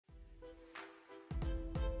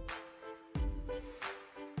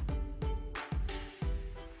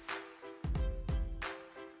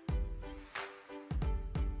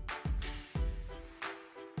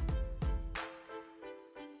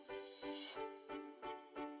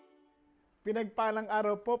Pinagpalang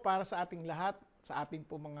araw po para sa ating lahat, sa ating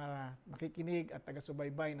po mga nakikinig at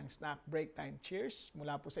taga-subaybay ng Snack Break Time Cheers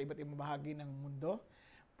mula po sa iba't ibang bahagi ng mundo.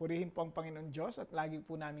 Purihin po ang Panginoon Diyos at lagi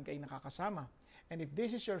po namin kayo nakakasama. And if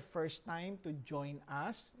this is your first time to join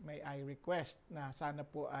us, may I request na sana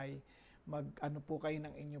po ay mag-ano po kayo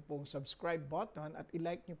ng inyo pong subscribe button at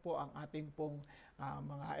i-like nyo po ang ating pong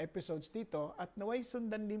mga episodes dito at naway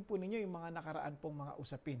sundan din po ninyo yung mga nakaraan pong mga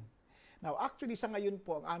usapin. Now, actually, sa ngayon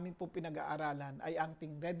po, ang amin pong pinag-aaralan ay ang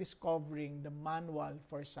ating Rediscovering the Manual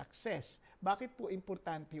for Success. Bakit po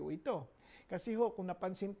importante ho ito? Kasi ho, kung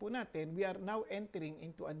napansin po natin, we are now entering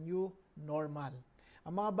into a new normal.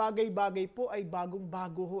 Ang mga bagay-bagay po ay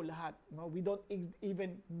bagong-bago ho lahat. No? We don't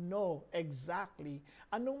even know exactly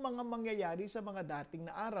anong mga mangyayari sa mga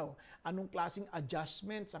dating na araw. Anong klaseng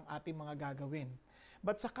adjustments ang ating mga gagawin.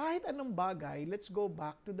 But sa kahit anong bagay, let's go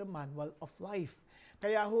back to the manual of life.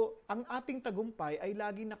 Kaya ho, ang ating tagumpay ay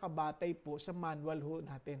lagi nakabatay po sa manual ho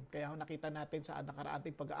natin. Kaya ho, nakita natin sa nakaraang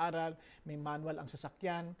pag-aaral, may manual ang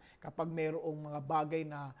sasakyan. Kapag mayroong mga bagay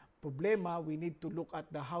na problema, we need to look at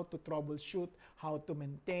the how to troubleshoot, how to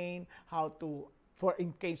maintain, how to for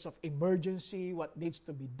in case of emergency, what needs to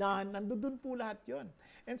be done. Nandoon po lahat yon.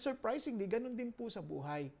 And surprisingly, ganun din po sa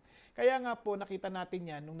buhay. Kaya nga po, nakita natin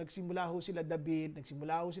yan, nung nagsimula ho sila David,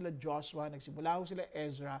 nagsimula ho sila Joshua, nagsimula ho sila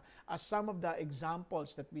Ezra, as some of the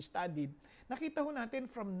examples that we studied, nakita ho natin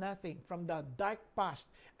from nothing, from the dark past,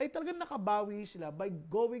 ay talagang nakabawi sila by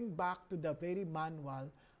going back to the very manual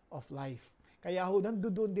of life. Kaya ho,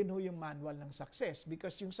 nandoon din ho yung manual ng success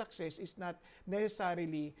because yung success is not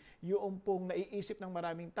necessarily yung pong naiisip ng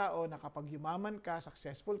maraming tao na kapag yumaman ka,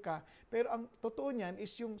 successful ka, pero ang totoo niyan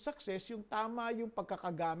is yung success, yung tama yung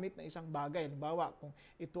pagkakagamit ng isang bagay. Halimbawa, kung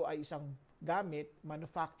ito ay isang gamit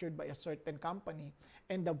manufactured by a certain company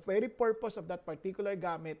and the very purpose of that particular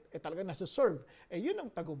gamit talaga nasuserve, yun ang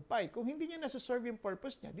tagumpay. Kung hindi niya nasuserve yung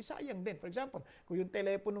purpose niya, di sayang din. For example, kung yung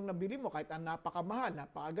teleponong nabili mo, kahit ang napakamahal,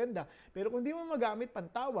 napakaganda, pero kung hindi mo magamit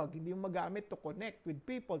pantawag, hindi mo magamit to connect with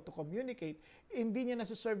people, to communicate, hindi niya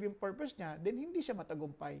nasuserve yung purpose niya, then hindi siya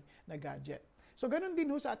matagumpay na gadget. So, ganun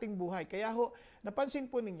din ho sa ating buhay. Kaya ho,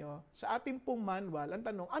 napansin po ninyo, sa ating pong manual, ang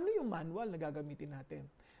tanong, ano yung manual na gagamitin natin?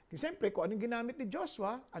 Siyempre, kung anong ginamit ni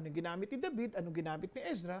Joshua, anong ginamit ni David, anong ginamit ni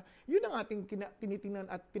Ezra, yun ang ating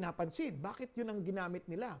tinitingnan at pinapansin. Bakit yun ang ginamit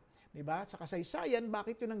nila? Diba? Sa kasaysayan,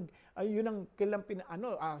 bakit yun ang kailang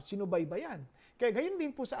sinubaybayan? Kaya gayon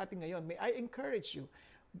din po sa atin ngayon. May I encourage you,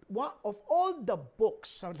 of all the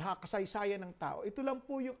books sa kasaysayan ng tao, ito lang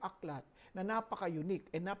po yung aklat na napaka-unique.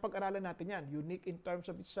 And napag-aralan natin yan. Unique in terms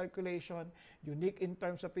of its circulation, unique in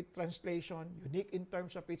terms of its translation, unique in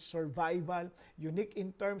terms of its survival, unique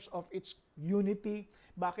in terms of its unity.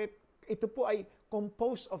 Bakit? Ito po ay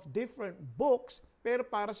composed of different books, pero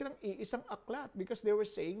para silang iisang aklat because they were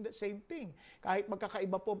saying the same thing. Kahit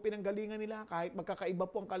magkakaiba po ang pinanggalingan nila, kahit magkakaiba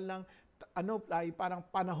po ang kanilang parang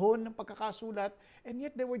panahon ng pagkakasulat, and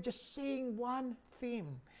yet they were just saying one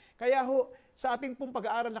theme. Kaya ho, sa ating pong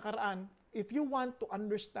pag-aaral nakaraan, if you want to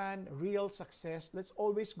understand real success, let's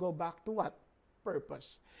always go back to what?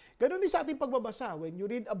 Purpose. Ganun din sa ating pagbabasa. When you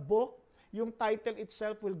read a book, yung title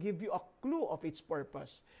itself will give you a clue of its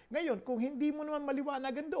purpose. Ngayon, kung hindi mo naman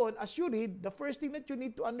maliwanagan doon, as you read, the first thing that you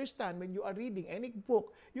need to understand when you are reading any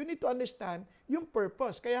book, you need to understand yung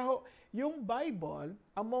purpose. Kaya ho, yung Bible,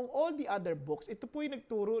 among all the other books, ito po yung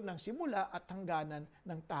nagturo ng simula at hangganan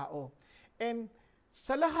ng tao. And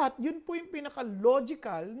sa lahat, yun po yung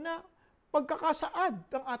pinaka-logical na pagkakasaad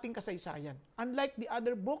ng ating kasaysayan. Unlike the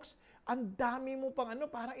other books, ang dami mo pang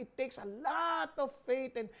parang it takes a lot of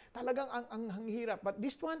faith and talagang ang hirap. But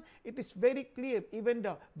this one, it is very clear. Even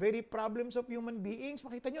the very problems of human beings,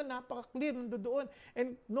 makita nyo, napaka-clear nandoon.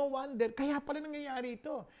 And no wonder, kaya pala nangyayari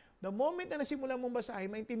ito. The moment na nasimula mong basahin,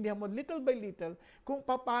 maintindihan mo little by little kung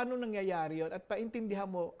paano nangyayari yon at paintindihan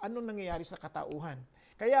mo anong nangyayari sa katauhan.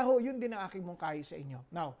 Kaya ho, yun din ang aking mungkahi sa inyo.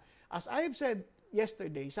 Now, as I have said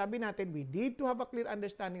yesterday, sabi natin, we need to have a clear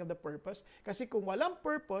understanding of the purpose kasi kung walang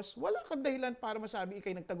purpose, wala kang dahilan para masabi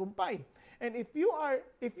ikay nagtagumpay. And if you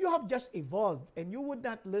have just evolved and you would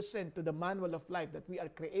not listen to the manual of life that we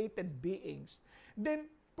are created beings, then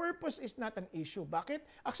purpose is not an issue. Bakit?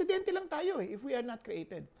 Aksidente lang tayo if we are not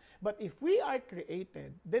created. But if we are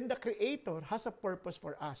created, then the Creator has a purpose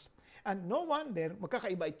for us. And no wonder,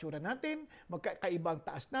 magkakaiba itsura natin, magkakaiba ang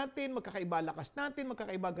taas natin, magkakaiba lakas natin,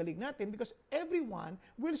 magkakaiba galing natin because everyone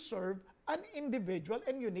will serve an individual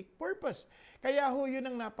and unique purpose. Kaya ho, yun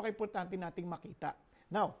ang napaka-importante nating makita.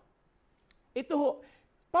 Now, ito ho,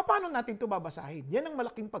 paano natin ito babasahin? Yan ang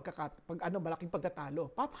malaking malaking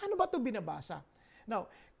pagtatalo. Paano ba ito binabasa? Now,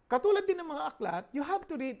 katulad din ng mga aklat, you have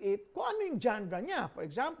to read it kung ano yung genre niya. For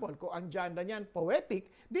example, kung ang genre niyan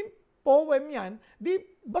poetic, din poem yan, di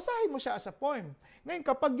basahin mo siya as a poem. Ngayon,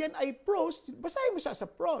 kapag yan ay prose, basahin mo siya as a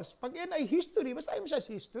prose. Pag yan ay history, basahin mo siya as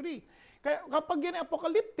history. Kaya kapag yan ay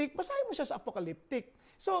apocalyptic, basahin mo siya as apocalyptic.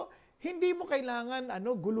 So, hindi mo kailangan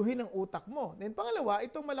guluhin ang utak mo. Then pangalawa,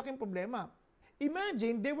 itong malaking problema.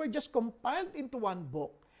 Imagine, they were just compiled into one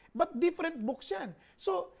book, but different books yan.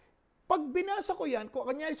 So, pag binasa ko yan, kung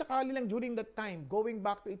kanyari sa lang during that time, going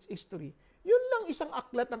back to its history, yun lang isang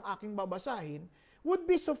aklat ang aking babasahin, would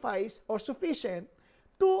be sufficient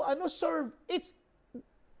to serve its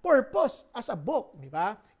purpose as a book, di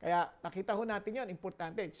ba? Kaya nakita ho natin yan,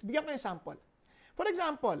 importante. Bigyan ko ng sample. For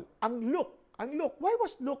example, ang Luke, why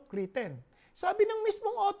was Luke written? Sabi ng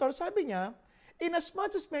mismong author, sabi niya,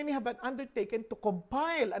 inasmuch as many have undertaken to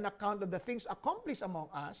compile an account of the things accomplished among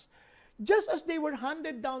us, just as they were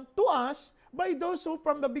handed down to us by those who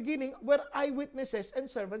from the beginning were eyewitnesses and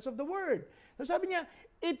servants of the word. So sabi niya,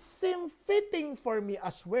 it seemed fitting for me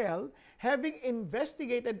as well, having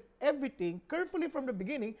investigated everything carefully from the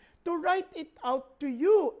beginning, to write it out to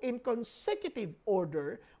you in consecutive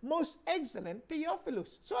order, most excellent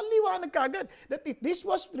Theophilus. So, ang liwanag kagad that this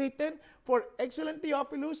was written for excellent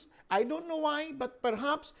Theophilus. I don't know why, but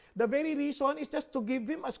perhaps the very reason is just to give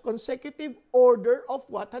him as consecutive order of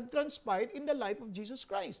what had transpired in the life of Jesus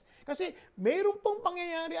Christ. Kasi mayroon pong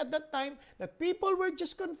pangyayari at that time that people were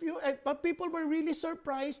just confused, but people were really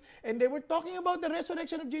surprised, and they were talking about the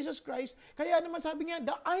resurrection of Jesus Christ. Kaya naman sabi niya,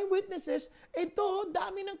 the eyewitnesses, ito,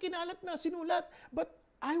 dami ng kinalat na sinulat, but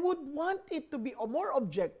I would want it to be more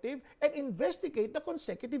objective and investigate the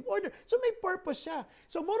consecutive order. So may purpose siya.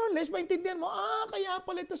 So more or less, maintindihan mo, kaya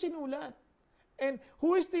pala ito sinulat. And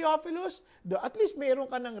who is Theophilus? At least mayroon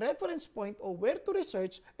ka ng reference point o where to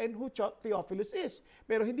research and who Theophilus is.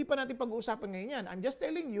 Pero hindi pa natin pag-uusapan ngayon yan. I'm just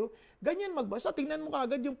telling you, ganyan magbasa, tingnan mo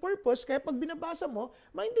kaagad yung purpose, kaya pag binabasa mo,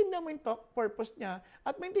 maintindihan mo yung purpose niya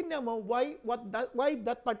at maintindihan mo why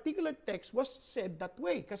that particular text was said that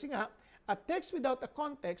way. Kasi nga, a text without a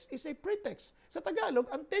context is a pretext. Sa Tagalog,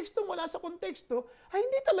 ang teksto wala sa konteksto ay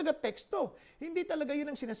hindi talaga teksto. Hindi talaga yun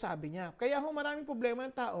ang sinasabi niya. Kaya maraming problema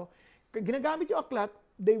ng tao, ginagamit yung aklat,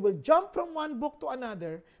 they will jump from one book to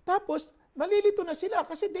another, tapos nalilito na sila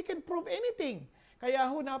kasi they can prove anything.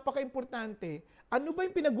 Kaya napaka-importante, ano ba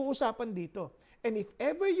yung pinag-uusapan dito? And if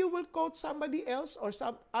ever you will quote somebody else or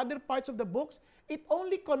some other parts of the books, it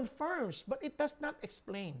only confirms, but it does not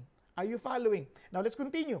explain. Are you following? Now, let's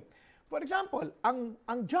continue. For example, ang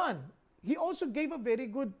John, he also gave a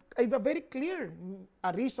very clear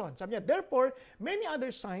reason. Sabi niya, therefore, many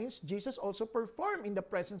other signs Jesus also performed in the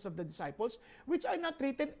presence of the disciples, which are not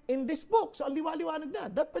written in this book. So, liwa-liwanag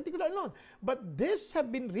na, that particular alone. But this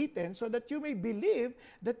have been written so that you may believe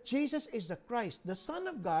that Jesus is the Christ, the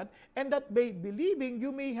Son of God, and that by believing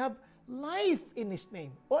you may have life in His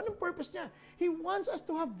name. O anong purpose niya? He wants us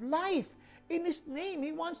to have life in His name.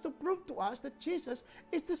 He wants to prove to us that Jesus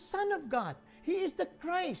is the Son of God. He is the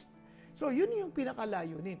Christ. So, yun yung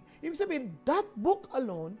pinakalayunin. Ibig sabihin, that book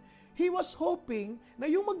alone, he was hoping na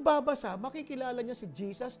yung magbabasa, makikilala niya si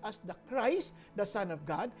Jesus as the Christ, the Son of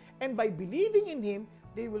God, and by believing in Him,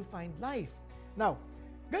 they will find life. Now,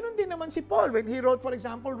 ganun din naman si Paul when he wrote, for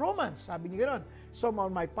example, Romans. Sabi niya gano'n, so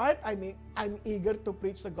on my part, I'm eager to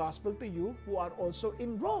preach the gospel to you who are also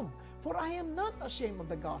in Rome. For I am not ashamed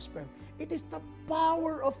of the gospel. It is the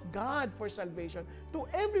power of God for salvation to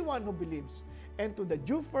everyone who believes, and to the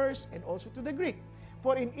Jew first, and also to the Greek.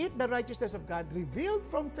 For in it the righteousness of God revealed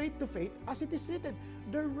from faith to faith, as it is written,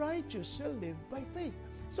 the righteous shall live by faith.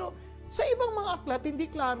 So, sa ibang mga aklat, hindi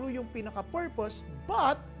klaro yung pinaka-purpose,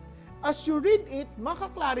 but as you read it,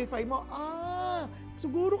 makaklarify mo,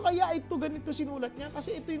 siguro kaya ito ganito sinulat niya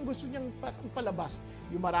kasi ito yung gusto niyang palabas.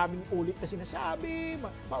 Yung maraming ulit na sinasabi,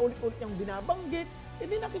 paulit-ulit niyang binabanggit,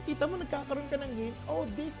 hindi nakikita mo, nagkakaroon ka ng hint,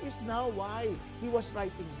 this is now why he was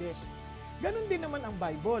writing this. Ganon din naman ang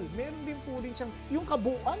Bible. Meron din po rin siyang, yung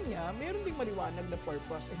kabuuan niya, meron din maliwanag na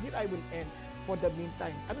purpose. And here I will end for the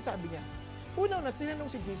meantime. Ano sabi niya? Una, tinanong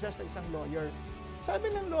si Jesus na isang lawyer. Sabi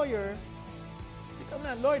ng lawyer, ikaw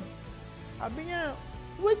na, Lord, sabi niya,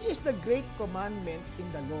 which is the great commandment in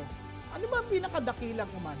the law? Ano ba ang pinakadakilang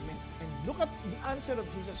commandment? And look at the answer of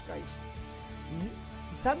Jesus Christ.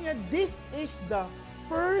 Sabi niya, this is the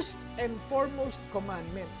first and foremost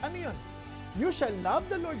commandment. Ano yun? You shall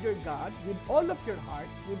love the Lord your God with all of your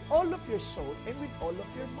heart, with all of your soul, and with all of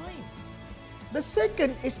your mind. The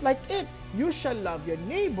second is like it. You shall love your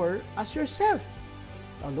neighbor as yourself.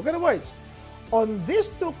 Now look at the words. On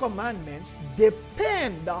these two commandments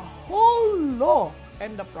depend the whole law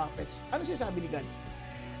and the prophets. Ano sinasabi ni God?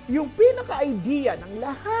 yung pinaka-idea ng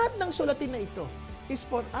lahat ng sulatin na ito is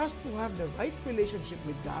for us to have the right relationship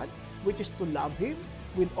with God, which is to love Him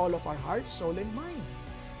with all of our heart, soul, and mind.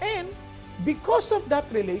 And because of that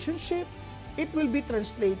relationship, it will be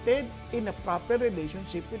translated in a proper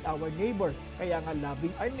relationship with our neighbor. Kaya nga,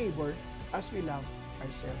 loving our neighbor as we love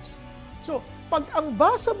ourselves. So, pag ang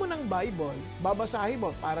basa mo ng Bible, babasahin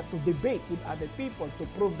mo para to debate with other people, to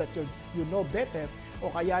prove that you know better,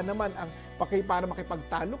 o kaya naman ang para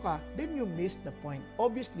makipagtalo ka, then you miss the point.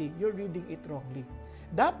 Obviously, you're reading it wrongly.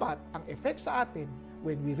 Dapat, ang effect sa atin,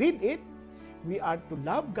 when we read it, we are to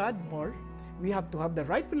love God more, we have to have the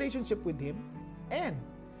right relationship with Him, and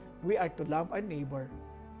we are to love our neighbor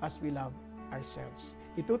as we love ourselves.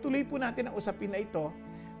 Itutuloy po natin ang usapin na ito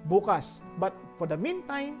bukas. But for the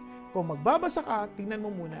meantime, kung magbabasa ka, tingnan mo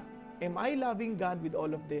muna, am I loving God with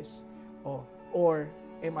all of this? Or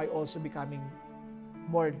am I also becoming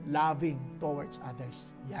more loving towards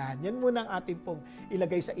others? Yan muna ang ating pong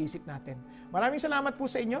ilagay sa isip natin. Maraming salamat po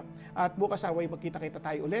sa inyo at bukas away magkita-kita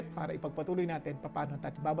tayo ulit para ipagpatuloy natin paano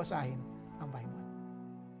natin babasahin ang Bible.